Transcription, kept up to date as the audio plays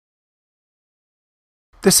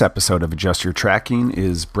This episode of Adjust Your Tracking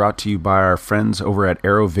is brought to you by our friends over at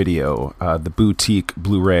Arrow Video, the boutique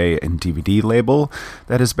Blu-ray and DVD label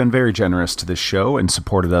that has been very generous to this show and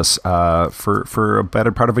supported us for a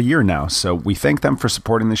better part of a year now. So we thank them for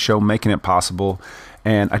supporting the show, making it possible.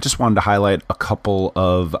 And I just wanted to highlight a couple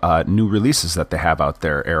of new releases that they have out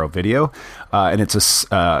there, Arrow Video. And it's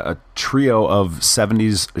a trio of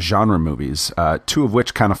 70s genre movies, two of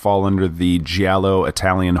which kind of fall under the giallo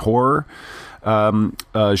Italian horror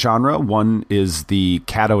genre. One is the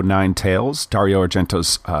Cat O' Nine Tails, Dario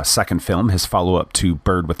Argento's second film, his follow-up to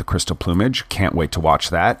Bird with the Crystal Plumage. Can't wait to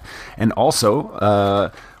watch that. And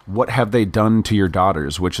also, What Have They Done to Your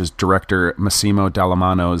Daughters, which is director Massimo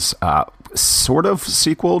Dallamano's sort of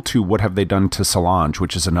sequel to What Have They Done to Solange,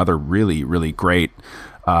 which is another really, really great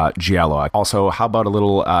giallo. Also, how about a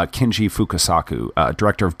little Kinji Fukasaku,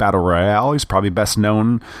 director of Battle Royale? He's probably best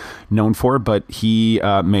known for, but he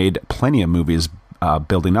made plenty of movies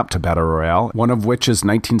building up to Battle Royale, one of which is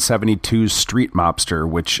 1972's Street Mobster,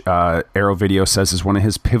 which Arrow Video says is one of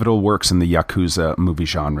his pivotal works in the Yakuza movie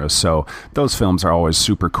genre. So those films are always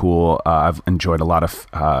super cool. I've enjoyed a lot of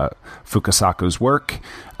Fukasaku's work.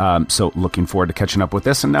 So looking forward to catching up with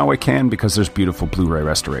this, and now I can because there's beautiful Blu-ray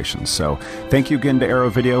restorations. So thank you again to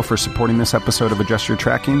Arrow Video for supporting this episode of Adjust Your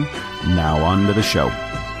Tracking. Now on to the show.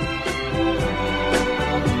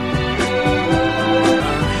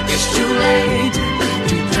 It's too late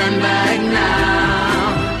to turn back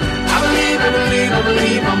now. I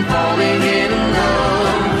believe I'm falling in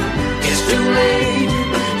love. It's too late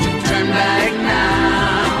to turn back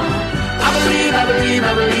now. I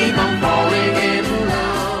believe I'm falling in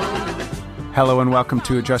love. Hello and welcome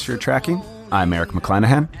to Adjust Your Tracking. I'm Eric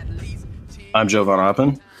McClanahan. I'm Joe Von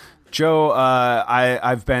Oppen. Joe,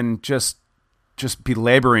 I've been just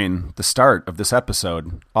belaboring the start of this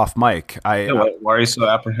episode off mic. Why are you so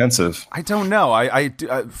apprehensive? I don't know.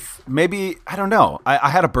 Maybe I don't know. I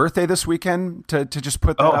had a birthday this weekend to just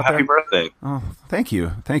put that out there. Happy birthday! Oh, thank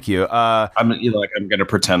you. I'm going to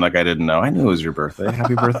pretend like I didn't know. I knew it was your birthday.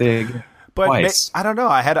 Happy birthday again. But Twice. I don't know.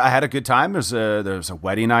 I had a good time. There was a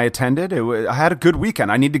wedding I attended. I had a good weekend.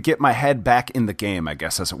 I need to get my head back in the game, I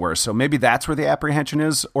guess, as it were. So maybe that's where the apprehension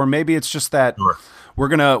is, or maybe it's just that we're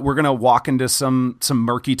gonna walk into some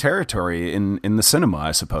murky territory in the cinema,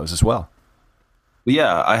 I suppose, as well.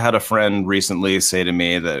 Yeah, I had a friend recently say to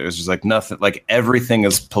me that it was just like nothing, like everything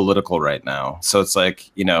is political right now. So it's like,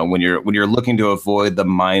 you know, when you're looking to avoid the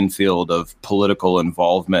minefield of political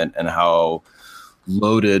involvement and how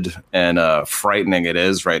loaded and frightening it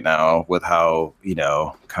is right now with how, you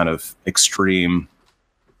know, kind of extreme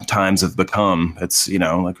times have become. It's, you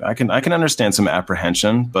know, like I can understand some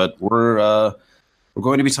apprehension, but we're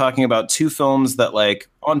going to be talking about two films that, like,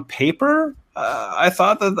 on paper, I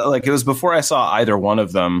thought that, like, it was before I saw either one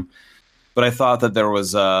of them, but I thought that there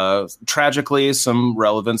was tragically some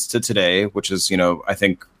relevance to today, which is, you know, I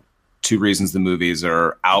think two reasons the movies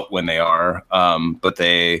are out when they are, but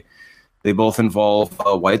they both involve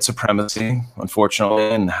white supremacy,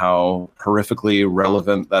 unfortunately, and how horrifically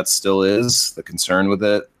relevant that still is, the concern with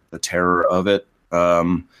it, the terror of it. But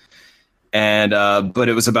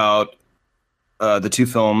it was about the two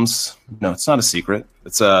films. No, it's not a secret.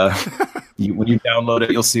 It's when you download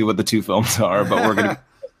it, you'll see what the two films are. But we're going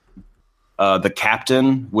to The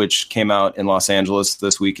Captain, which came out in Los Angeles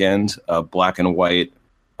this weekend, black and white,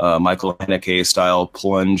 Michael Haneke style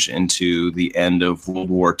plunge into the end of World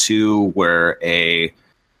War II, where a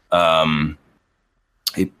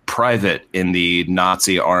private in the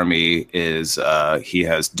Nazi army he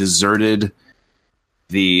has deserted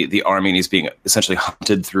the army, and he's being essentially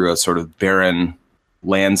hunted through a sort of barren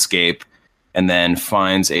landscape, and then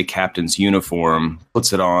finds a captain's uniform,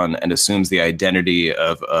 puts it on, and assumes the identity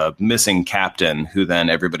of a missing captain, who then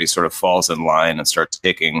everybody sort of falls in line and starts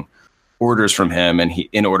taking orders from him. And he,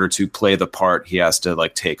 in order to play the part, he has to,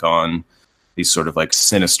 like, take on these sort of, like,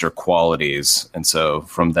 sinister qualities. And so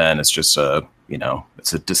from then it's just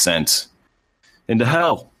it's a descent into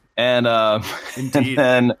hell. And and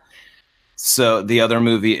then so the other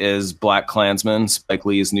movie is BlacKkKlansman, Spike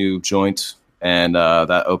Lee's new joint, and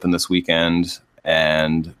that opened this weekend.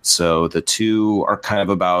 And so the two are kind of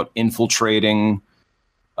about infiltrating.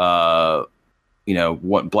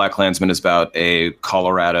 What BlacKkKlansman is about, a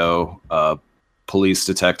Colorado police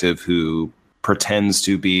detective who pretends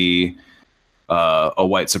to be a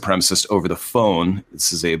white supremacist over the phone.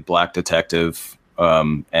 This is a black detective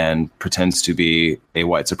and pretends to be a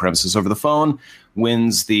white supremacist over the phone,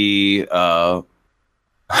 wins the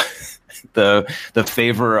the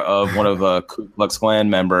favor of one of a Ku Klux Klan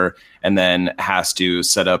member, and then has to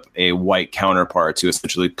set up a white counterpart to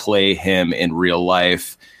essentially play him in real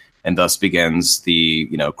life. and thus begins the,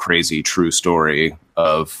 crazy true story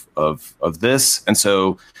of this. And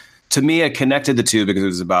so to me, I connected the two because it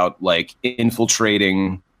was about like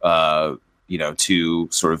infiltrating, to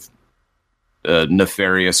sort of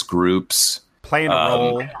nefarious groups. Playing a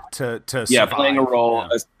role to survive. Playing a role,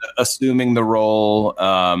 assuming the role.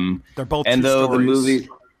 They're both and true though stories.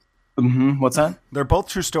 the movie, what's that? They're both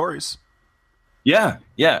true stories. Yeah.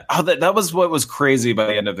 Oh, that was what was crazy by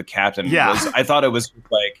the end of The Captain. Yeah. I thought it was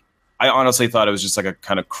like, I honestly thought it was just like a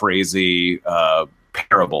kind of crazy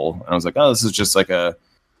parable, and I was like, oh, this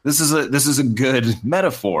is a good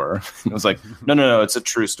metaphor. And I was like, no, it's a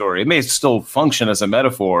true story. It may still function as a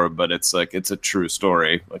metaphor, but it's like it's a true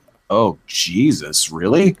story. Like, oh Jesus,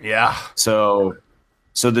 really? Yeah. So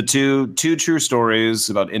the two true stories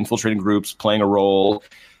about infiltrating groups, playing a role.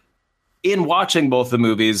 In watching both the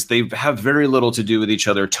movies, they have very little to do with each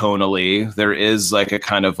other tonally. There is like a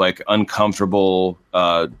kind of like uncomfortable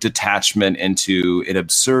detachment into an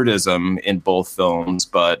absurdism in both films,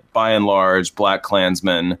 but by and large,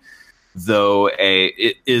 BlacKkKlansman, though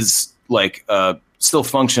it is like still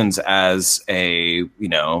functions as a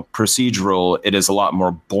procedural. It is a lot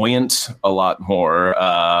more buoyant, a lot more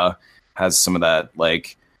has some of that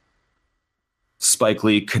like Spike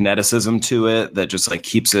Lee kineticism to it that just like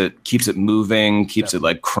keeps it moving, keeps it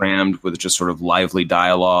like crammed with just sort of lively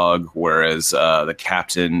dialogue. Whereas The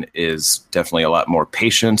Captain is definitely a lot more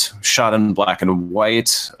patient, shot in black and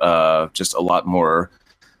white, just a lot more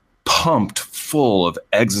pumped, full of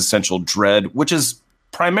existential dread, which is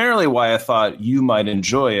primarily why I thought you might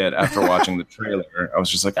enjoy it after watching the trailer. I was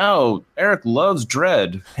just like, oh, Eric loves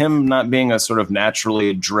dread. Him not being a sort of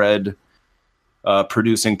naturally dread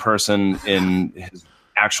producing person in his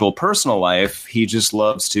actual personal life, he just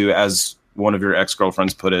loves to, as one of your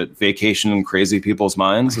ex-girlfriends put it, vacation in crazy people's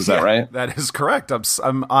minds. Is that right? That is correct.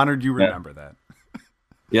 I'm honored you remember that.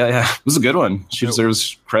 Yeah, it was a good one. She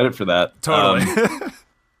deserves credit for that. Totally.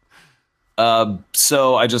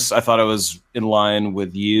 So I thought I was in line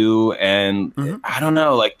with you, and I don't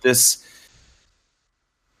know, like this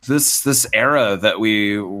era that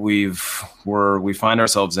we find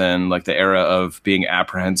ourselves in, like the era of being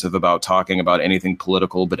apprehensive about talking about anything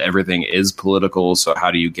political, but everything is political. So how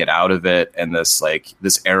do you get out of it? And this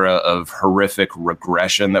era of horrific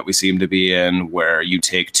regression that we seem to be in, where you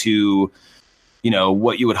take two,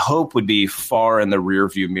 what you would hope would be far in the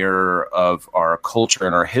rearview mirror of our culture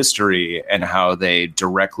and our history, and how they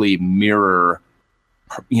directly mirror,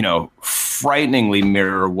 frighteningly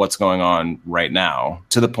mirror what's going on right now,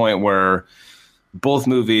 to the point where both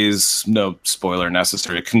movies, no spoiler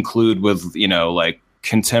necessary, conclude with, like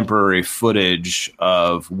contemporary footage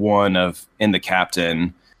of in The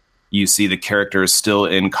Captain. You see the characters still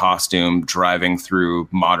in costume driving through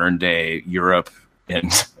modern day Europe in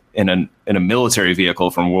a military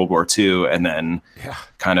vehicle from World War II, and then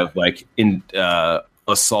kind of like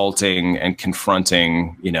assaulting and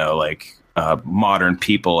confronting, modern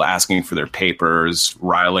people, asking for their papers,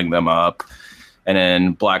 riling them up. And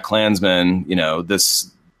in BlacKkKlansman,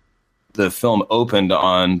 the film opened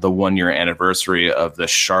on the 1-year anniversary of the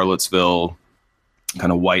Charlottesville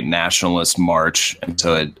kind of white nationalist march. And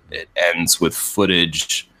so it ends with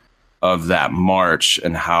footage of that march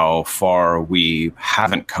and how far we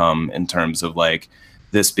haven't come in terms of like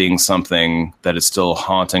this being something that is still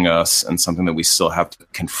haunting us and something that we still have to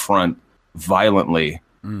confront violently.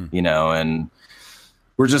 And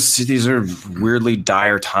we're just, these are weirdly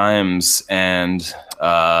dire times. And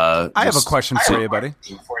I have a question for you, buddy.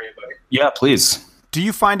 Yeah, please. Do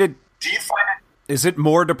you find it? Is it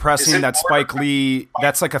more depressing that Spike Lee?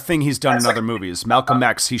 That's like a thing he's done in other movies. Malcolm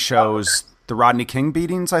X. He shows the Rodney King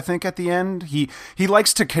beatings, I think, at the end. He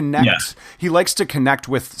likes to connect. Yeah. He likes to connect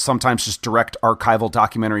with sometimes just direct archival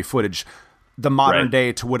documentary footage, the modern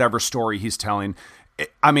day to whatever story he's telling.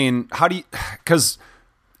 I mean, how do you? Because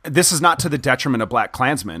this is not to the detriment of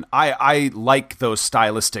BlacKkKlansman. I like those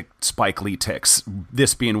stylistic Spike Lee ticks,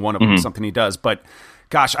 this being one of them, something he does. But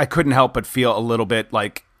gosh, I couldn't help but feel a little bit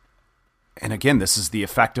like, and again, this is the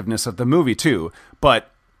effectiveness of the movie too, but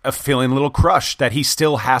a feeling a little crushed that he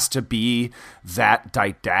still has to be that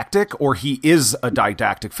didactic, or he is a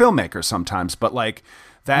didactic filmmaker sometimes, but like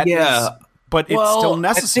that is, but it's still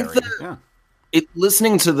necessary.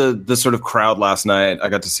 Listening to the sort of crowd last night, I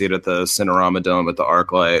got to see it at the Cinerama Dome at the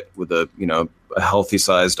ArcLight with a healthy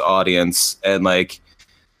sized audience. And like,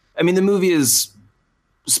 I mean, the movie is,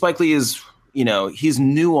 Spike Lee is, he's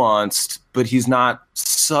nuanced, but he's not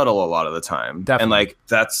subtle a lot of the time. Definitely. And like,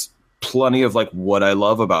 that's plenty of like what I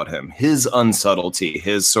love about him, his unsubtlety,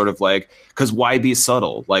 his sort of like, cause why be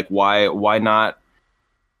subtle? Like why not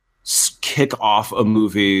kick off a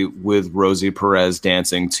movie with Rosie Perez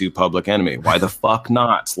dancing to Public Enemy? Why the fuck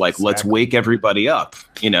not? Like, Exactly. Let's wake everybody up,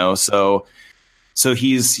 you know? So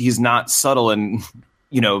he's not subtle, and,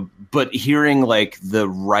 you know, but hearing like the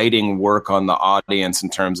writing work on the audience in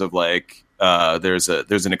terms of like, there's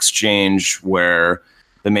an exchange where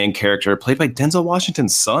the main character, played by Denzel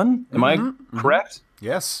Washington's son, am I correct?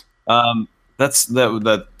 Yes.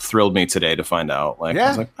 That thrilled me today to find out. Like, I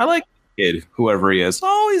was like, I like kid, whoever he is.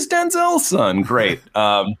 Oh, he's Denzel's son. Great.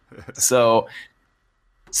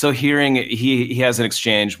 So hearing he has an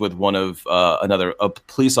exchange with one of a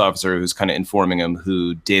police officer who's kind of informing him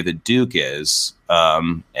who David Duke is,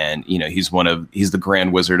 and you know he's the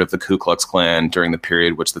Grand Wizard of the Ku Klux Klan during the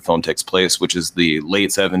period which the film takes place, which is the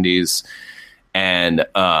late 70s, and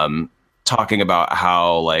talking about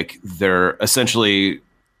how like they're essentially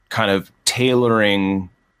kind of tailoring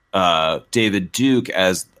David Duke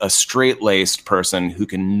as a straight-laced person who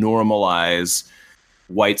can normalize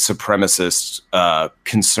white supremacist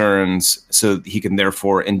concerns, so he can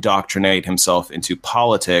therefore indoctrinate himself into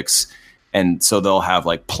politics. And so they'll have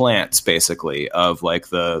like plants basically of like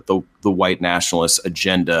the white nationalist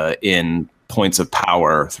agenda in points of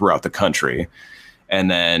power throughout the country.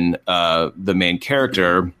 And then the main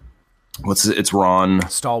character, it's Ron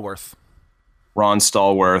Stallworth. Ron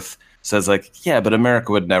Stallworth says like, yeah, but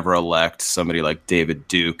America would never elect somebody like David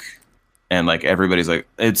Duke. And like everybody's like,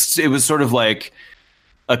 it was sort of like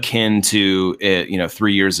akin to it, you know,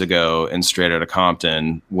 3 years ago in Straight Outta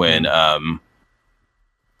Compton when I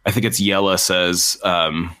think it's Yella says,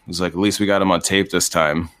 it was like, at least we got him on tape this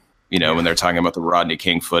time, you know, when they're talking about the Rodney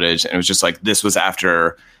King footage. And it was just like, this was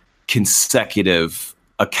after consecutive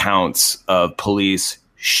accounts of police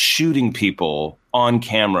shooting people on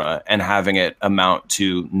camera and having it amount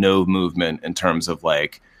to no movement in terms of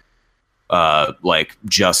like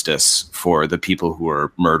justice for the people who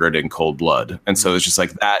were murdered in cold blood. And so it's just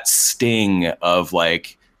like that sting of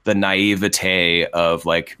like the naivete of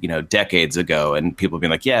like, you know, decades ago, and people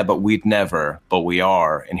being like, yeah, but we'd never, but we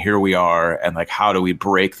are, and here we are, and like, how do we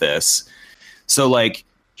break this? So like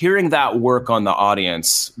hearing that work on the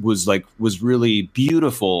audience was really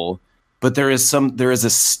beautiful. But there is a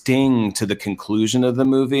sting to the conclusion of the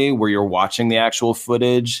movie where you're watching the actual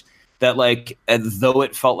footage that like, though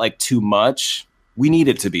it felt like too much, we need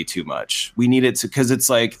it to be too much. We need it to, because it's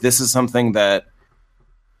like, this is something that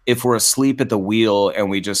if we're asleep at the wheel and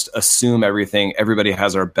we just assume everybody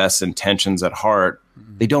has our best intentions at heart,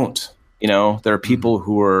 they don't. You know, there are people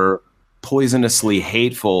who are poisonously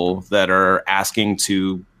hateful that are asking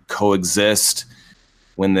to coexist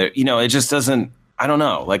when they're, you know, it just doesn't, I don't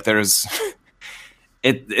know. Like there's,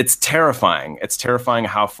 it's terrifying. It's terrifying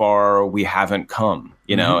how far we haven't come,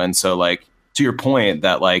 you know? And so like, to your point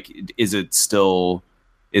that like, is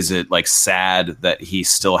it like sad that he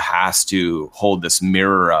still has to hold this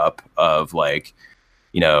mirror up of like,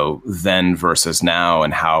 you know, then versus now,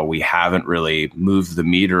 and how we haven't really moved the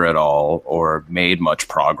meter at all or made much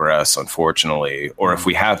progress, unfortunately, or if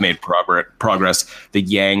we have made progress, the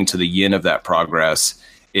yang to the yin of that progress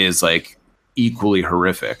is like, equally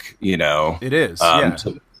horrific, you know. It is,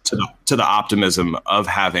 to the optimism of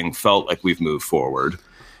having felt like we've moved forward.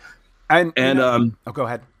 And go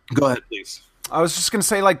ahead. Go ahead, please. I was just gonna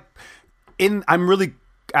say, like, I'm really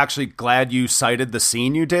actually glad you cited the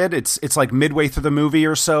scene you did. It's like midway through the movie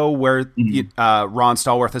or so where Ron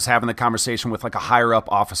Stallworth is having the conversation with like a higher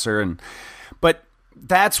up officer, but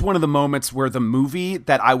that's one of the moments where the movie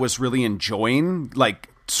that I was really enjoying, like,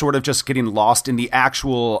 sort of just getting lost in the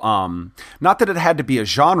actual, not that it had to be a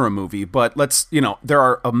genre movie, but there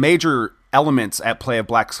are major elements at play of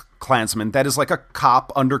BlacKkKlansman that is like a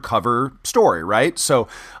cop undercover story, right? So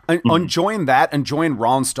enjoying that, enjoying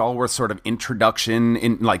Ron Stallworth's sort of introduction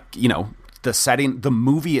in, like, you know, the setting, the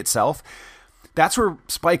movie itself. That's where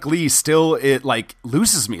Spike Lee still, it like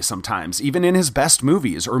loses me sometimes, even in his best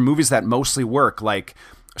movies or movies that mostly work. Like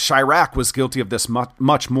Chirac was guilty of this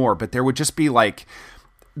much more, but there would just be like,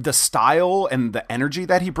 the style and the energy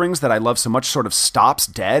that he brings that I love so much sort of stops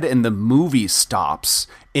dead, and the movie stops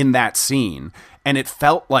in that scene. And it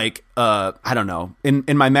felt like, I don't know, in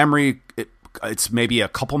my memory, it's maybe a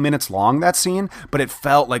couple minutes long, that scene, but it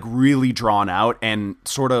felt like really drawn out and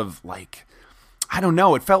sort of like, I don't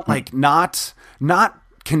know, it felt like not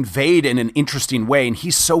conveyed in an interesting way. And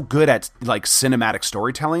he's so good at like cinematic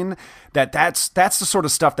storytelling that's the sort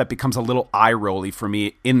of stuff that becomes a little eye-rolly for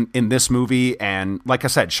me in this movie. And like I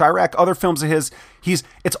said, Chirac, other films of his,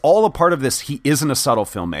 it's all a part of this. He isn't a subtle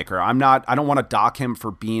filmmaker. I don't want to knock him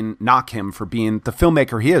for being the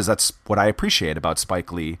filmmaker he is. That's what I appreciate about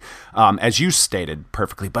Spike Lee, as you stated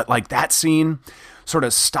perfectly. But like that scene sort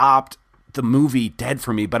of stopped the movie dead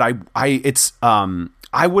for me, but I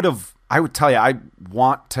would tell you, I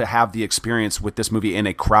want to have the experience with this movie in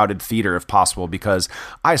a crowded theater if possible, because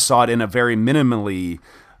I saw it in a very minimally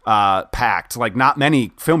packed, like not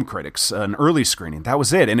many film critics, an early screening. That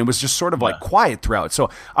was it. And it was just sort of like quiet throughout. So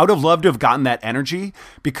I would have loved to have gotten that energy,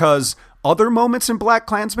 because other moments in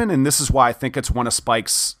BlacKkKlansman, and this is why I think it's one of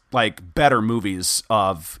Spike's like better movies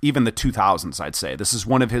of even the 2000s, I'd say. This is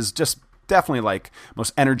one of his just definitely like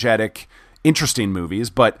most energetic, interesting movies.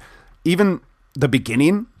 But even the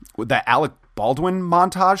beginning with that Alec Baldwin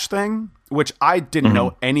montage thing, which I didn't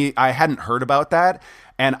know I hadn't heard about that.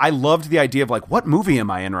 And I loved the idea of like, what movie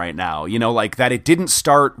am I in right now? You know, like that it didn't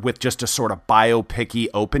start with just a sort of biopic-y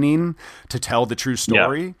opening to tell the true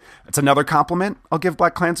story. Yeah. It's another compliment I'll give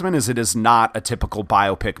BlacKkKlansman, is it is not a typical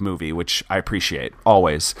biopic movie, which I appreciate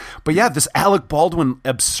always. But yeah, this Alec Baldwin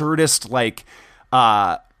absurdist, like,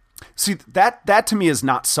 see, that to me is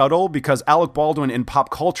not subtle, because Alec Baldwin in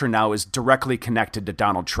pop culture now is directly connected to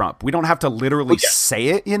Donald Trump. We don't have to literally say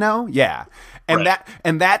it, you know? Yeah.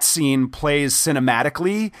 And that scene plays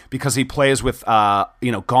cinematically because he plays with,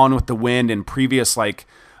 Gone with the Wind and previous, like,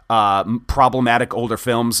 problematic older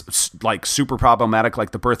films, like super problematic,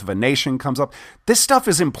 like The Birth of a Nation comes up. This stuff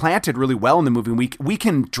is implanted really well in the movie. We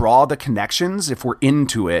can draw the connections if we're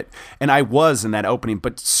into it. And I was in that opening,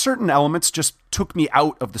 but certain elements just took me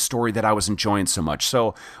out of the story that I was enjoying so much.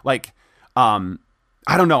 So like, I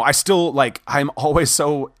don't know. I still like, I'm always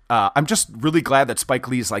so, I'm just really glad that Spike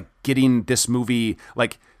Lee's like getting this movie.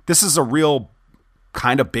 Like, this is a real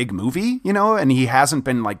kind of big movie, you know, and he hasn't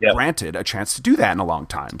been like granted a chance to do that in a long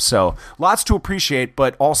time. So lots to appreciate,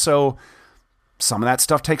 but also some of that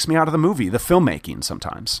stuff takes me out of the movie, the filmmaking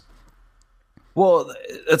sometimes. Well,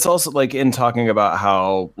 it's also like in talking about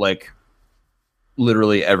how like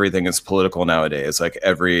literally everything is political nowadays. Like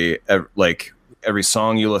every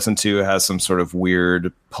song you listen to has some sort of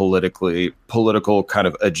weird political kind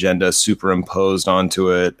of agenda superimposed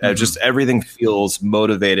onto it. And just everything feels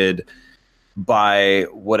motivated by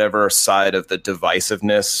whatever side of the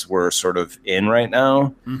divisiveness we're sort of in right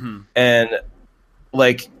now. And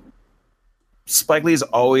like Spike Lee's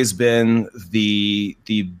always been the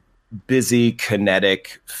busy,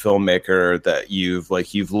 kinetic filmmaker that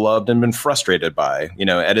you've loved and been frustrated by. You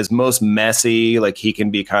know, at his most messy, like he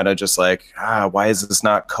can be kind of just like, why is this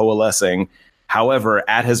not coalescing? However,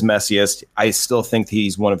 at his messiest, I still think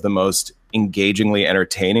he's one of the most engagingly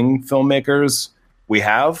entertaining filmmakers we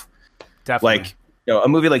have. Definitely. Like, you know, a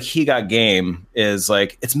movie like He Got Game is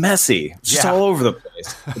like, it's messy. It's just all over the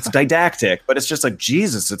place. It's didactic, but it's just like,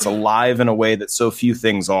 Jesus, it's alive in a way that so few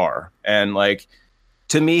things are. And like,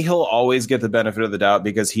 to me, he'll always get the benefit of the doubt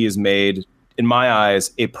because he has made, in my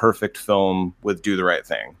eyes, a perfect film with Do the Right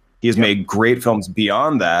Thing. He has made great films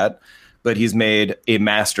beyond that, but he's made a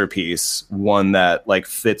masterpiece, one that like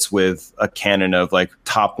fits with a canon of like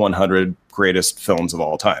top 100 greatest films of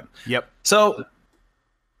all time. Yep. So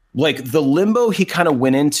like the limbo he kind of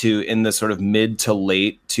went into in the sort of mid to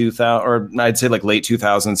late 2000, or I'd say like late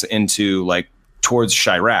 2000s into like towards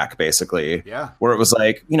Chirac, basically. Yeah. Where it was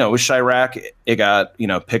like, you know, with Chirac, it got, you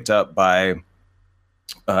know, picked up by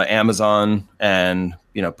Amazon and,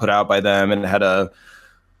 you know, put out by them, and it had a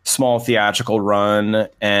small theatrical run.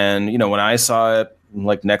 And, you know, when I saw it,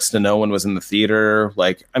 like next to no one was in the theater.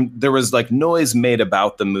 Like there was like noise made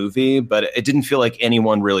about the movie, but it didn't feel like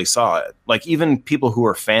anyone really saw it. Like even people who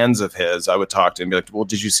were fans of his, I would talk to and be like, well,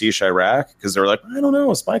 did you see Chirac? Because they were like, I don't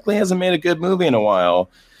know. Spike Lee hasn't made a good movie in a while.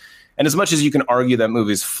 And as much as you can argue that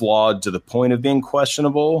movie's flawed to the point of being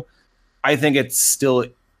questionable, I think it still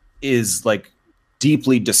is like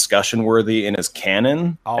deeply discussion worthy in his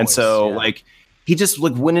canon. Always, and so like, he just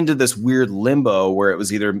like went into this weird limbo where it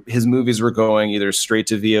was either his movies were going either straight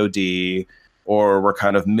to VOD or were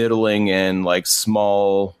kind of middling in like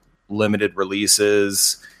small limited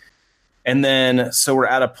releases. And then, so we're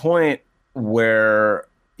at a point where,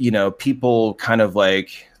 you know, people kind of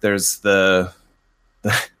like, there's the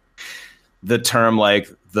term like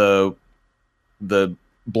the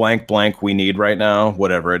blank we need right now,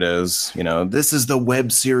 whatever it is, you know, this is the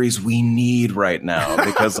web series we need right now,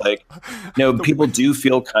 because like, you know, people do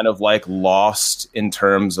feel kind of like lost in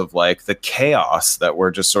terms of like the chaos that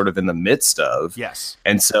we're just sort of in the midst of. Yes.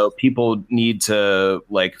 And so people need to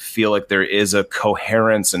like feel like there is a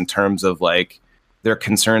coherence in terms of like their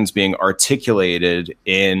concerns being articulated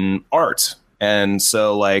in art. And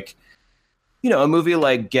so like, you know, a movie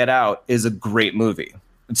like Get Out is a great movie.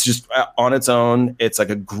 It's just on its own. It's like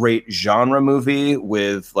a great genre movie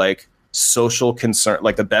with like social concern.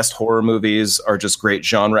 Like the best horror movies are just great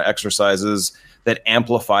genre exercises that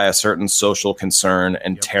amplify a certain social concern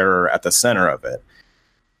and terror at the center of it.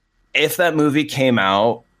 if that movie came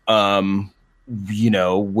out,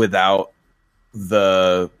 without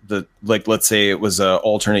the like, let's say it was a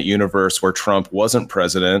alternate universe where Trump wasn't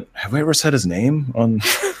president. Have we ever said his name on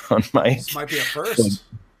mic? This might be a first.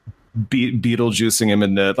 Beetlejuicing him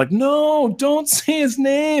in the, like, no, don't say his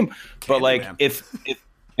name. But like, if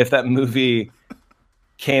that movie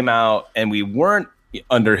came out and we weren't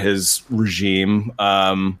under his regime,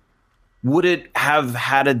 would it have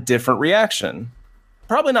had a different reaction?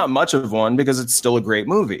 Probably not much of one, because it's still a great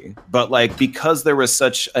movie. But like, because there was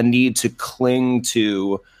such a need to cling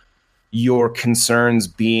to your concerns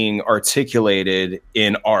being articulated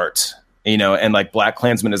in art, and like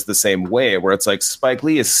BlacKkKlansman is the same way, where it's like Spike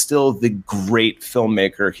Lee is still the great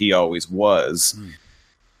filmmaker he always was.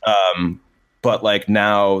 But like,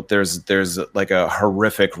 now there's like a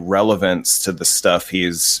horrific relevance to the stuff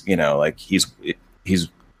he's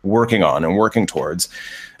working on and working towards.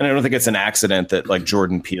 And I don't think it's an accident that like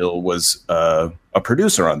Jordan Peele was a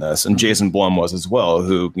producer on this, and Jason Blum was as well,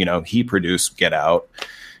 who, he produced Get Out.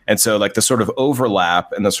 And so like the sort of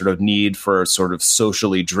overlap and the sort of need for sort of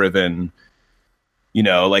socially driven,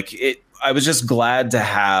 I was just glad to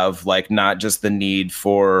have like not just the need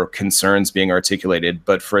for concerns being articulated,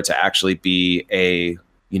 but for it to actually be an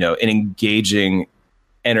engaging,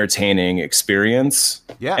 entertaining experience.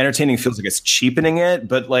 Yeah. Entertaining feels like it's cheapening it,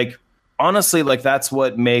 but like, honestly, like that's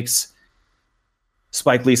what makes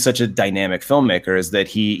Spike Lee such a dynamic filmmaker, is that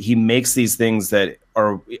he makes these things that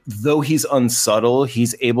are, though he's unsubtle,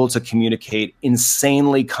 he's able to communicate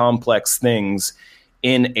insanely complex things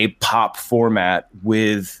in a pop format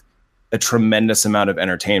with a tremendous amount of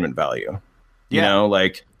entertainment value.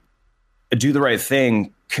 Like Do the Right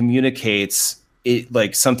Thing communicates it,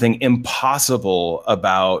 like, something impossible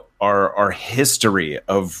about our history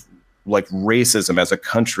of like racism as a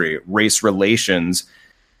country, race relations,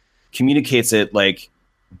 communicates it like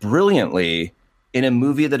brilliantly in a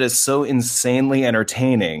movie that is so insanely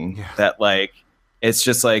entertaining that like, it's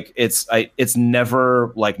just like, it's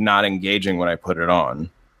never like not engaging when I put it on.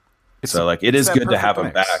 So like, it is good to have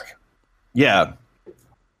him back. Yeah.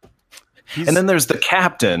 And then there's the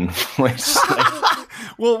captain, which like,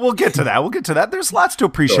 well, we'll get to that. There's lots to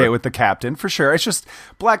appreciate with the captain, for sure. It's just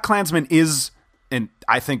BlacKkKlansman is, and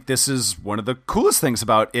I think this is one of the coolest things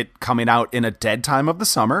about it coming out in a dead time of the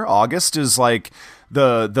summer. August is like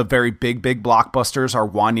the very big blockbusters are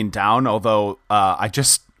winding down. Although I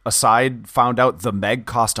just found out The Meg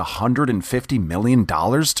cost $150 million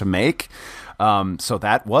to make. So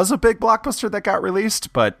that was a big blockbuster that got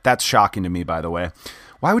released, but that's shocking to me, by the way.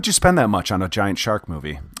 Why would you spend that much on a giant shark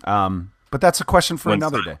movie? But that's a question for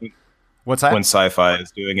another day. What's that? When sci-fi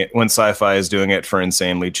is doing it for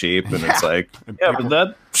insanely cheap, and it's like, but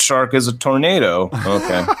that shark is a tornado.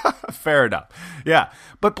 Okay. Fair enough. Yeah.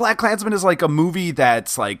 But BlacKkKlansman is like a movie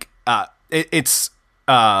that's like, it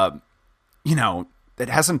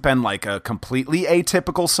hasn't been like a completely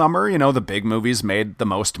atypical summer. The big movies made the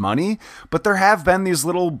most money, but there have been these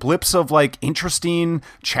little blips of like interesting,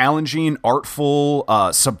 challenging, artful,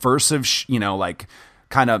 subversive, like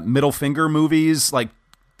kind of middle finger movies, like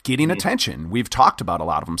getting attention. We've talked about a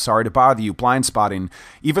lot of them. Sorry to Bother You, Blind Spotting,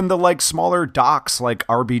 even the like smaller docs like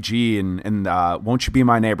RBG and Won't You Be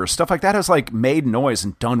My Neighbor, stuff like that has like made noise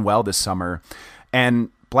and done well this summer. And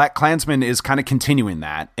BlacKkKlansman is kind of continuing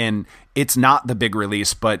that, and it's not the big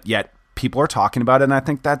release, but yet people are talking about it, and I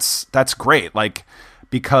think that's great. Like,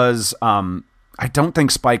 because I don't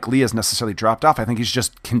think Spike Lee has necessarily dropped off. I think he's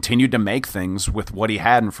just continued to make things with what he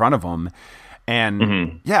had in front of him.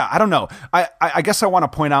 And I don't know. I guess I want to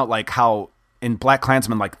point out like how in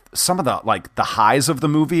BlacKkKlansman, like some of the like the highs of the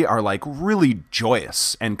movie are like really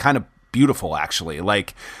joyous and kind of beautiful, actually.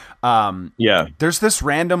 Like, there's this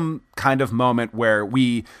random kind of moment where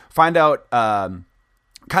we find out kind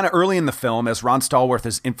of early in the film as Ron Stallworth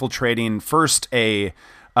is infiltrating first he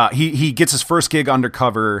gets his first gig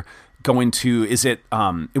undercover going to,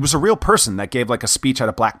 it was a real person that gave like a speech at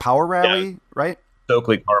a Black Power rally, right?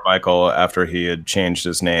 Stokely Carmichael, after he had changed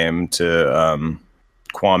his name to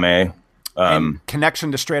Kwame. In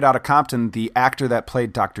connection to Straight Outta Compton, the actor that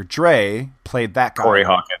played Dr. Dre played that guy. Corey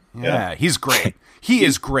Hawkins. Yeah, he's great. He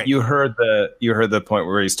is great. You heard the point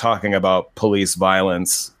where he's talking about police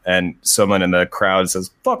violence, and someone in the crowd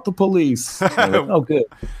says, "Fuck the police." Like, oh, good.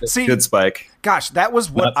 See, good, Spike. Gosh, that's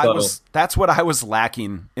what I was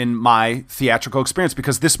lacking in my theatrical experience,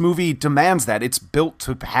 because this movie demands that. It's built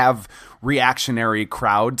to have reactionary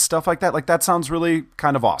crowd stuff like that. Like, that sounds really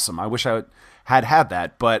kind of awesome. I wish I had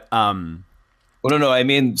that, but well, no, I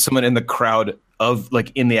mean someone in the crowd of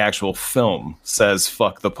like in the actual film says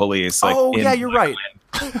 "fuck the police." Like, oh yeah, you're right.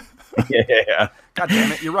 yeah. God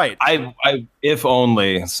damn it, you're right. If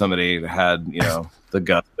only somebody had, the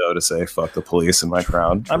gusto to say "fuck the police" in my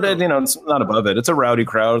crowd. I mean, it's not above it. It's a rowdy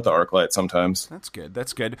crowd at the ArcLight sometimes. That's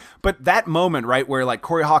good. But that moment, right, where like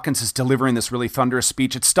Corey Hawkins is delivering this really thunderous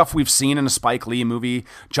speech, it's stuff we've seen in a Spike Lee movie.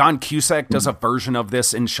 John Cusack does a version of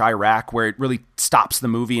this in Chirac where it really stops the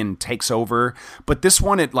movie and takes over. But this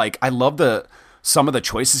one, I love some of the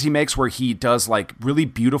choices he makes where he does like really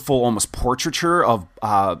beautiful, almost portraiture of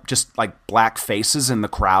just like black faces in the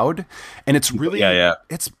crowd. And it's really,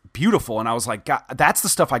 it's beautiful. And I was like, God, that's the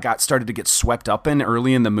stuff I started to get swept up in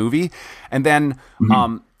early in the movie. And then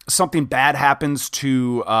something bad happens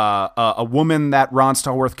to a woman that Ron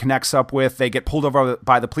Stallworth connects up with. They get pulled over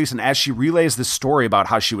by the police. And as she relays this story about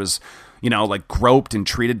how she was, like groped and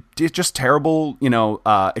treated, just terrible,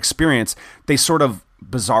 experience, they sort of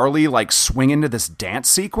bizarrely like swing into this dance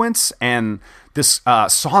sequence, and this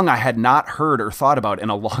song I had not heard or thought about in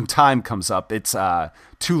a long time comes up. It's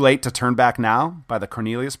Too Late to Turn Back Now by the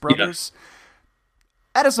Cornelius Brothers.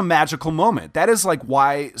 That is a magical moment. That is like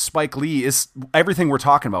why Spike Lee is everything we're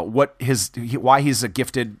talking about. Why he's a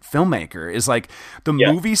gifted filmmaker is like the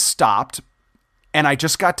movie stopped, and I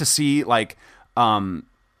just got to see like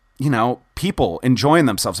people enjoying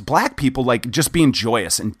themselves, black people like just being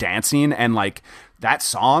joyous and dancing, and like that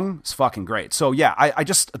song is fucking great. So yeah, I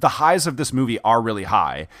just, the highs of this movie are really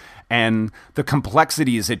high, and the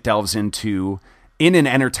complexities it delves into in an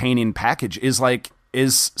entertaining package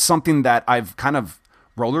is something that I've kind of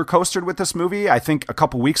roller coastered with this movie. I think a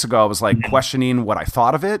couple weeks ago I was like questioning what I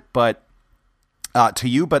thought of it, but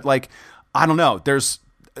like, I don't know. There's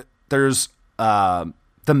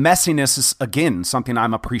the messiness is again something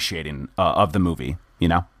I'm appreciating of the movie,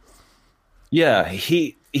 Yeah,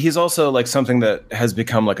 he's also like something that has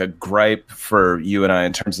become like a gripe for you and I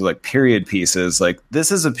in terms of like period pieces. Like, this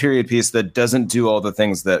is a period piece that doesn't do all the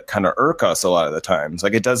things that kind of irk us a lot of the times.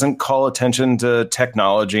 Like, it doesn't call attention to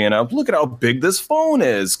technology and look at how big this phone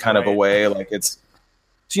is kind of a way. Like, it's,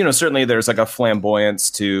 certainly there's like a flamboyance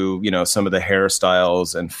to, some of the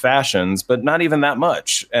hairstyles and fashions, but not even that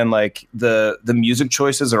much. And like the music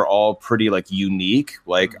choices are all pretty like unique.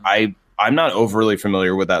 Like I'm not overly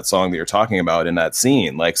familiar with that song that you're talking about in that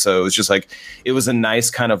scene. Like, so it was just like, it was a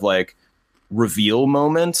nice kind of like reveal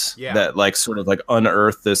moment that like sort of like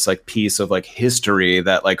unearthed this like piece of like history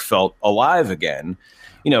that like felt alive again,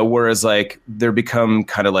 whereas like there become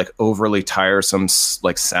kind of like overly tiresome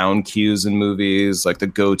like sound cues in movies. Like the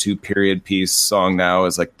go-to period piece song now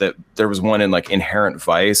is like that. There was one in like Inherent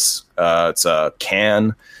Vice. It's a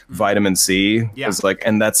Vitamin C. It's like,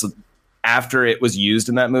 and that's, after it was used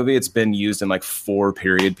in that movie, it's been used in like 4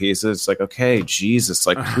 period pieces. It's like, okay, Jesus,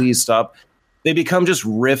 like, please stop. They become just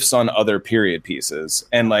riffs on other period pieces.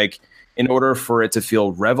 And like, in order for it to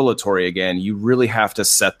feel revelatory again, you really have to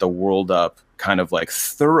set the world up kind of like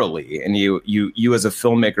thoroughly. And you as a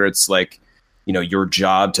filmmaker, it's like, your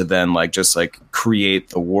job to then like, just like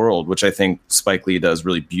create the world, which I think Spike Lee does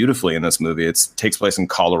really beautifully in this movie. It takes place in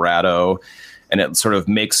Colorado, and it sort of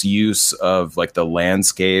makes use of like the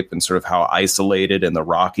landscape and sort of how isolated in the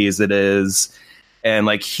Rockies it is. And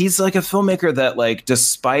like, he's like a filmmaker that like,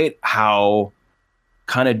 despite how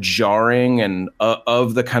kind of jarring and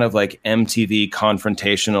of the kind of like MTV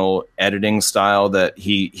confrontational editing style that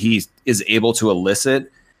he is able to elicit,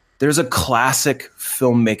 there's a classic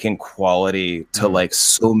filmmaking quality to like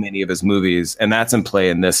so many of his movies. And that's in play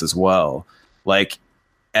in this as well. Like,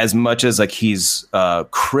 as much as like he's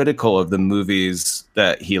critical of the movies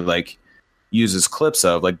that he like uses clips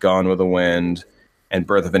of, like Gone with the Wind and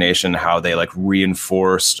Birth of a Nation, how they like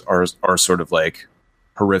reinforced our sort of like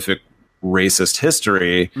horrific racist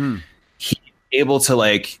history, he's able to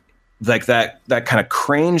like that kind of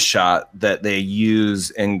crane shot that they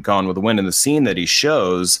use in Gone with the Wind in the scene that he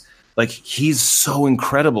shows. Like, he's so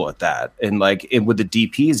incredible at that. And like with the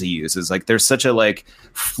DPs he uses, like there's such a like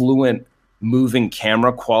fluent moving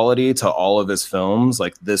camera quality to all of his films,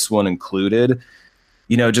 like this one included,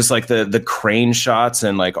 just like the crane shots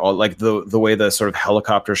and like all like the way the sort of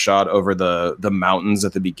helicopter shot over the mountains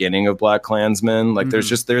at the beginning of BlacKkKlansman. Like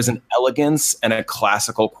there's an elegance and a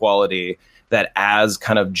classical quality that, as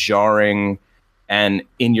kind of jarring and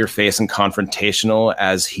in your face and confrontational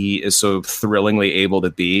as he is so thrillingly able to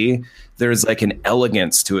be, there's like an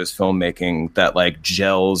elegance to his filmmaking that like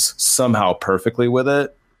gels somehow perfectly with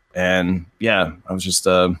it. And yeah, I was just,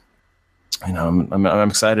 I'm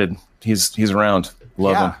excited. He's around.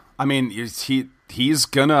 Love him. I mean, he's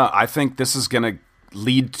gonna, I think this is gonna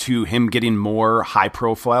lead to him getting more high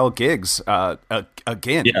profile gigs,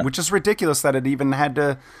 again, which is ridiculous that it even had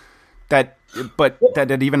to that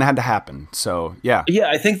it even had to happen. So yeah. Yeah,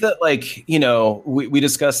 I think that, like, you know, we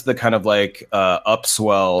discussed the kind of like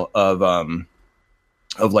upswell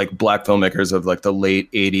of like black filmmakers of like the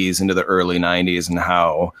late 80s into the early 90s, and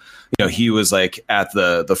how, you know, he was like at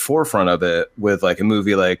the forefront of it with like a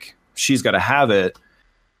movie like She's Gotta Have It.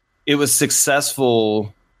 It was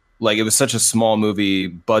successful. Like, it was such a small movie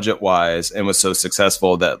budget wise, and was so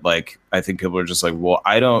successful that, like, I think people are just like, well,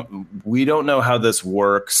 we don't know how this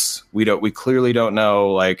works. We clearly don't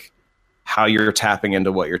know like how you're tapping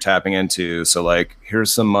into what you're tapping into. So like,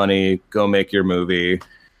 here's some money, go make your movie.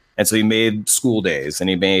 And so he made School Days, and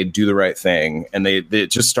he made Do the Right Thing. And they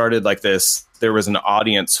just started like this. There was an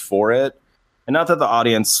audience for it. And not that the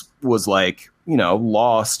audience was like, you know,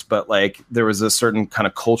 lost, but like there was a certain kind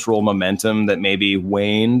of cultural momentum that maybe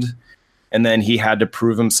waned. And then he had to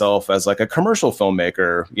prove himself as like a commercial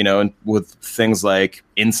filmmaker, you know, and with things like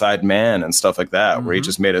Inside Man and stuff like that, where he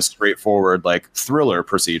just made a straightforward like thriller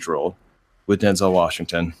procedural with Denzel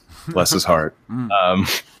Washington, bless his heart.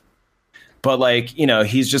 But like, you know,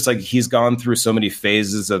 he's just like, he's gone through so many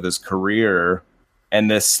phases of his career, and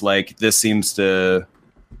this seems to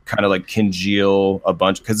kind of like congeal a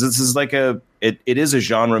bunch, because this is like it is a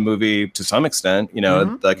genre movie to some extent, you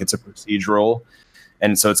know, like it's a procedural,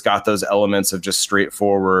 and so it's got those elements of just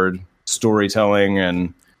straightforward storytelling,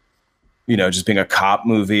 and, you know, just being a cop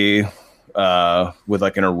movie with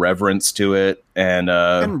like an irreverence to it, and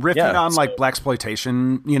riffing on like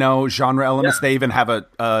blaxploitation, you know, genre elements. They even have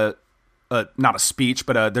a not a speech,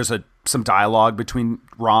 but there's some dialogue between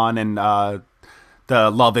Ron and the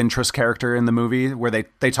love interest character in the movie, where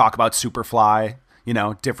they talk about Superfly, you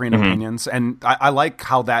know, differing opinions. And I like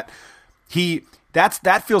how that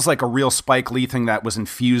feels like a real Spike Lee thing that was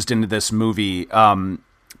infused into this movie,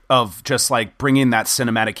 of just like bringing that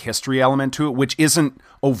cinematic history element to it, which isn't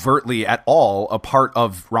overtly at all a part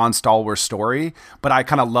of Ron Stallworth's story. But I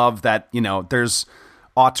kind of love that, you know, there's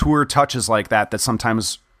auteur touches like that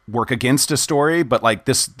sometimes work against a story, but like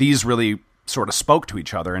these really sort of spoke to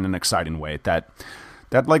each other in an exciting way that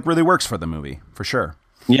like really works for the movie, for sure.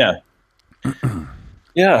 Yeah.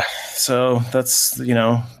 Yeah. So that's, you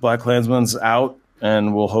know, BlacKkKlansman's out,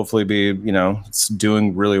 and will hopefully be, you know, it's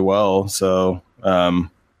doing really well. So,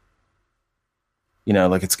 you know,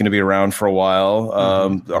 like it's going to be around for a while.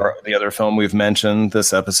 The other film we've mentioned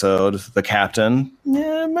this episode, The Captain,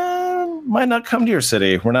 might not come to your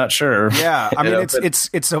city. We're not sure. Yeah, I mean,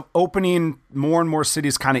 it's opening more and more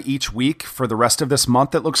cities kind of each week for the rest of this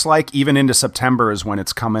month. It looks like even into September is when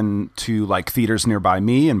it's coming to like theaters nearby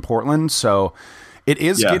me in Portland. So it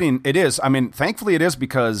is it is. I mean, thankfully it is,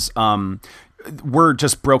 because we're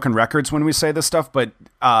just broken records when we say this stuff, but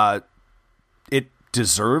it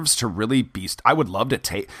deserves to really be. I would love to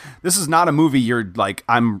take. This is not a movie you're like,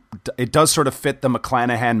 it does sort of fit the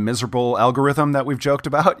McClanahan miserable algorithm that we've joked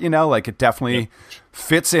about, you know, like it definitely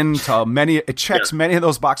fits into it checks many of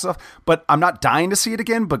those boxes off, but I'm not dying to see it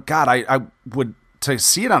again. But God, I would, to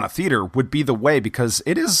see it on a theater would be the way, because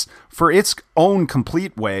it is, for its own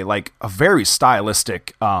complete way, like a very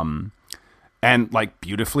stylistic, and like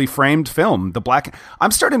beautifully framed film.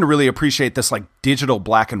 I'm starting to really appreciate this like digital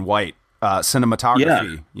black and white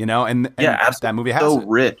cinematography, you know, and that movie has so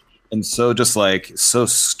rich and so just like so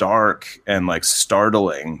stark and like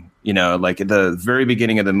startling, you know, like at the very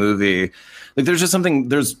beginning of the movie, like there's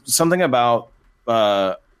something about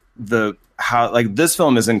how like this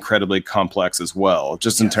film is incredibly complex as well,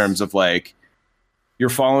 just in terms of like you're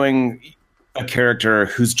following a character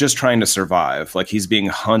who's just trying to survive. Like he's being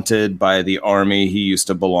hunted by the army he used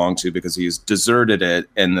to belong to because he's deserted it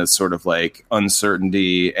in the sort of like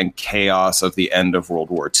uncertainty and chaos of the end of World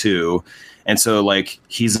War II. And so like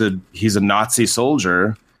he's a Nazi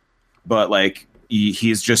soldier, but like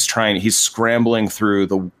he's scrambling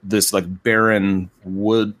through this like barren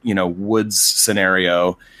woods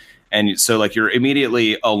scenario. And so like you're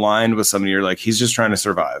immediately aligned with somebody. You're like, he's just trying to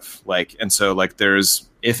survive. Like, and so like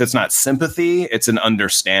if it's not sympathy, it's an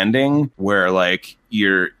understanding where like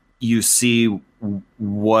you see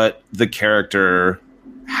what the character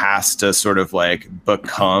has to sort of like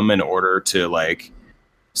become in order to like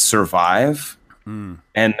survive. And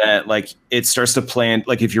that like it starts to play in,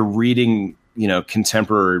 like if you're reading, you know,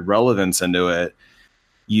 contemporary relevance into it,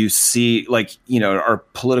 you see like, you know, our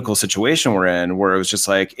political situation we're in, where it was just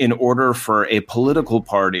like, in order for a political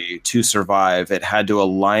party to survive, it had to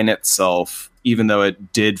align itself, even though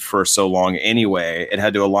it did for so long anyway, it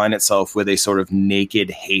had to align itself with a sort of naked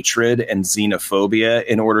hatred and xenophobia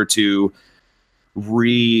in order to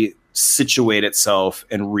resituate itself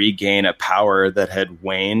and regain a power that had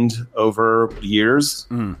waned over years.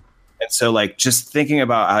 And so like just thinking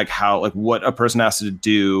about like how, like what a person has to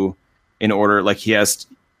do in order, like he has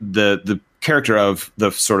the character of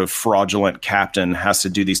the sort of fraudulent captain has to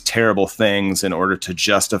do these terrible things in order to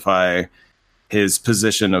justify his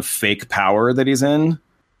position of fake power that he's in.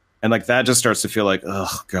 And like that just starts to feel like,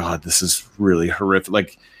 oh God, this is really horrific.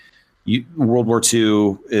 Like World War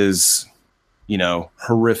II is, you know,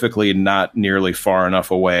 horrifically not nearly far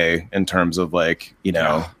enough away in terms of like, you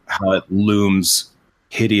know, how it looms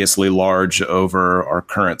hideously large over our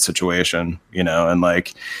current situation, you know, and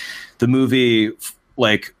like the movie,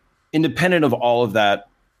 like independent of all of that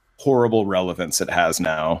horrible relevance it has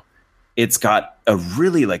now, it's got a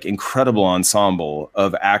really like incredible ensemble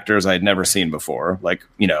of actors I'd never seen before. Like,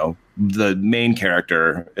 you know, the main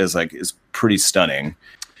character is pretty stunning.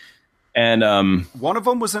 And one of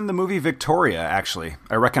them was in the movie Victoria, actually.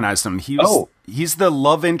 I recognized him. He's the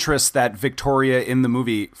love interest that Victoria in the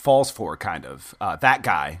movie falls for, kind of. That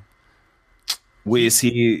guy. Wait, is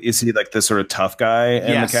he like the sort of tough guy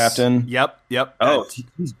and the captain? Yep. Oh,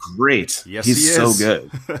 he's great. Yes, he's so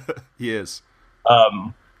good. He is.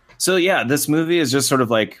 So yeah, this movie is just sort of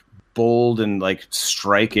like bold and like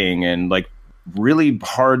striking and like really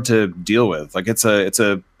hard to deal with. Like it's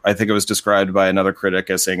a I think it was described by another critic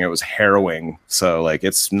as saying it was harrowing. So like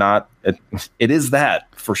it's not it is that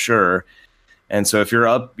for sure. And so if you're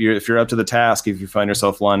up to the task, if you find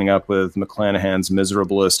yourself lining up with McClanahan's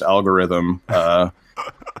miserablest algorithm,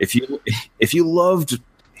 if you loved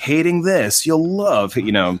hating this, you'll love,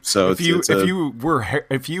 you know. So if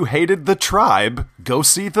you hated The Tribe, go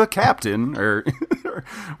see The Captain or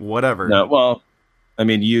whatever. No, well, I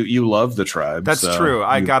mean, you love The Tribe. That's true.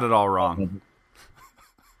 I got it all wrong.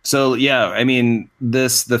 So yeah, I mean, the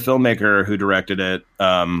filmmaker who directed it.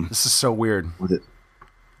 This is so weird.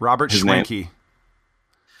 Robert Schwenke.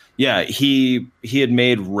 Yeah, he had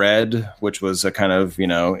made Red, which was a kind of, you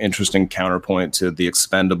know, interesting counterpoint to The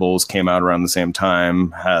Expendables, came out around the same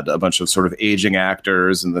time, had a bunch of sort of aging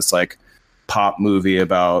actors in this like pop movie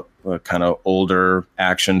about kind of older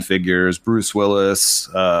action figures, Bruce Willis,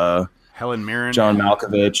 Helen Mirren, John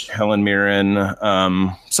Malkovich, Helen Mirren.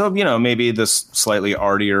 So, you know, maybe this slightly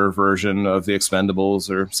artier version of The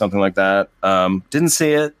Expendables or something like that. Didn't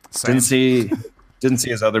see it. Same. Didn't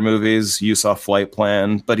see his other movies. You saw Flight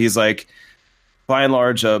Plan, but he's like, by and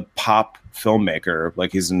large, a pop filmmaker.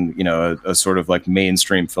 Like he's in, you know, a sort of like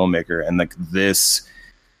mainstream filmmaker. And like this,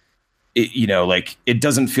 you know, like it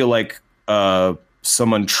doesn't feel like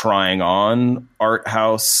someone trying on art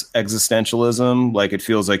house existentialism. Like it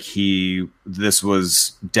feels like this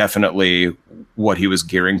was definitely what he was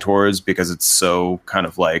gearing towards because it's so kind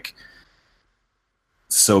of like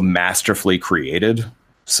so masterfully created.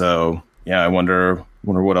 So yeah, I wonder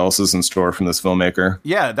what else is in store from this filmmaker.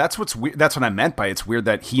 Yeah, that's what's weird. That's what I meant by it's weird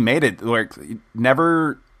that he made it. Like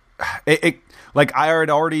never, like I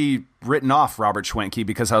had already written off Robert Schwenke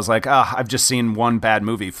because I was like, I've just seen one bad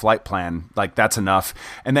movie, Flight Plan. Like that's enough.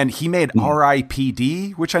 And then he made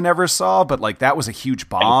R.I.P.D., which I never saw, but like that was a huge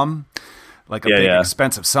bomb, like a big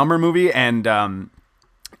expensive summer movie. And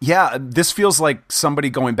yeah, this feels like somebody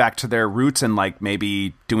going back to their roots and like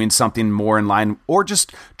maybe doing something more in line or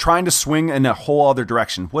just trying to swing in a whole other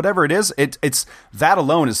direction. Whatever it is, it's that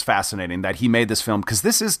alone is fascinating that he made this film because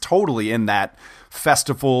this is totally in that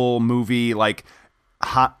festival movie, like,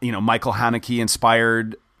 you know, Michael Haneke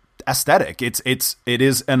inspired aesthetic. It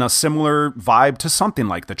is in a similar vibe to something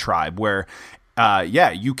like The Tribe where,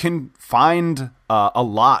 you can find a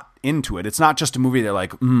lot into it. It's not just a movie that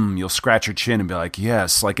like, you'll scratch your chin and be like,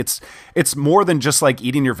 yes, like it's more than just like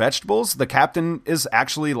eating your vegetables. The Captain is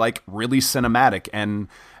actually like really cinematic and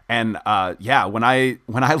when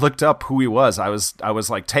I looked up who he was, I was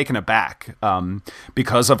like taken aback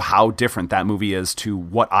because of how different that movie is to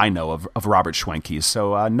what I know of Robert Schwenke.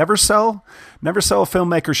 So never sell a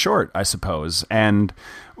filmmaker short, I suppose. And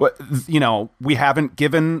you know, we haven't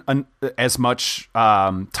given as much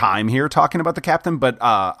time here talking about The Captain, but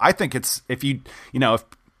I think it's if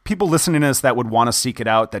people listening to this that would want to seek it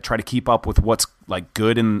out, that try to keep up with what's like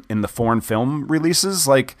good in the foreign film releases,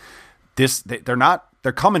 like this,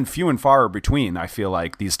 they're coming few and far between, I feel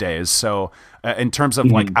like, these days. So in terms of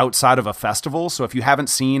like outside of a festival, so if you haven't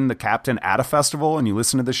seen The Captain at a festival and you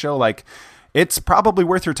listen to the show, like it's probably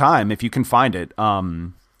worth your time if you can find it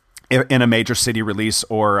in a major city release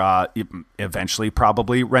or eventually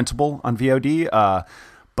probably rentable on VOD.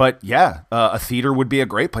 But yeah, a theater would be a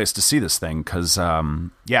great place to see this thing because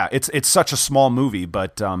it's such a small movie,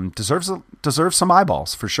 but deserves some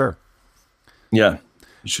eyeballs for sure. Yeah.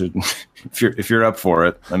 You should, if you're up for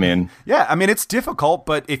it. I mean, it's difficult,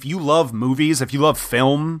 but if you love movies, if you love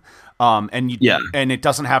film, and it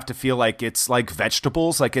doesn't have to feel like it's like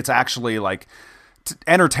vegetables, like it's actually like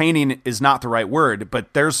entertaining is not the right word,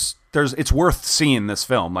 but there's it's worth seeing this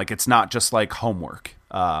film. Like, it's not just like homework.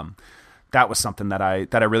 That was something that I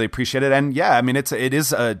really appreciated. And yeah, I mean, it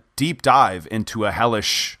is a deep dive into a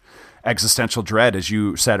hellish existential dread, as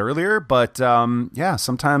you said earlier. But yeah,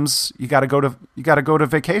 sometimes you got to go to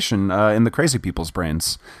vacation in the crazy people's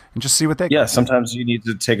brains and just see what they. Yeah, sometimes you need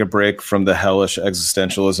to take a break from the hellish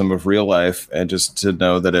existentialism of real life and just to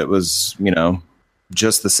know that it was,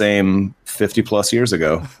 just the same 50 plus years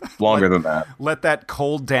ago, longer than that. Let that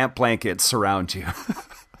cold, damp blanket surround you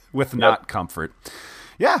with not comfort.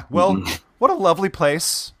 Yeah, well, what a lovely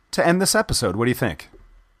place to end this episode. What do you think?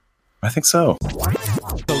 I think so.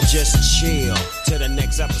 So just chill to the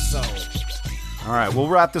next episode. All right, we'll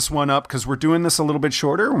wrap this one up because we're doing this a little bit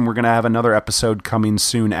shorter, and we're going to have another episode coming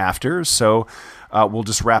soon after. So we'll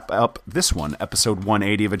just wrap up this one, episode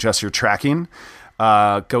 180 of Adjust Your Tracking.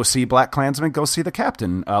 Go see BlacKkKlansman, go see the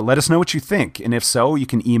captain. Let us know what you think. And if so, you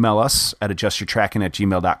can email us at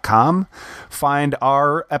adjustyourtracking@gmail.com. Find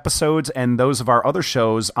our episodes and those of our other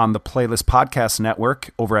shows on the Playlist Podcast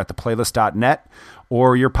Network over at theplaylist.net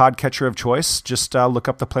or your podcatcher of choice. Just look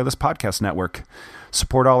up the Playlist Podcast Network.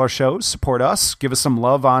 Support all our shows. Support us. Give us some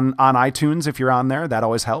love on iTunes if you're on there. That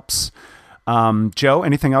always helps. Joe,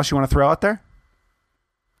 anything else you want to throw out there?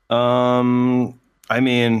 I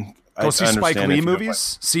mean... Go see Spike Lee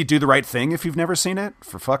movies. See Do the Right Thing if you've never seen it,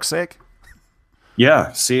 for fuck's sake.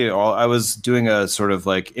 Yeah, see, I was doing a sort of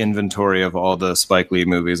like inventory of all the Spike Lee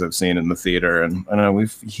movies I've seen in the theater, and I know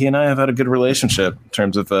he and I have had a good relationship in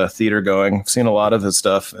terms of theater going. I've seen a lot of his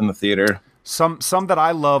stuff in the theater. Some that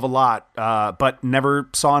I love a lot, but never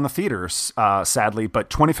saw in the theaters, sadly. But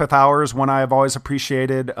 25th Hour is one I've always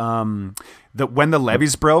appreciated. When the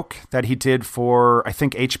Levees Broke that he did for, I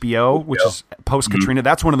think, HBO, which is post-Katrina.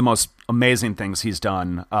 That's one of the most amazing things he's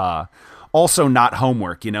done. Also, Not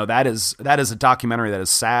Homework. That is a documentary that is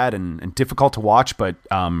sad and difficult to watch, but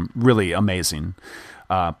really amazing.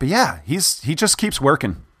 But yeah, he just keeps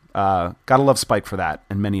working. Gotta love Spike for that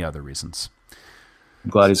and many other reasons. I'm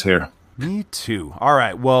glad he's here. Me too. All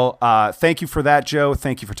right. Well, thank you for that, Joe.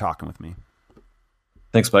 Thank you for talking with me.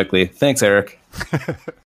 Thanks, Spike Lee. Thanks, Eric.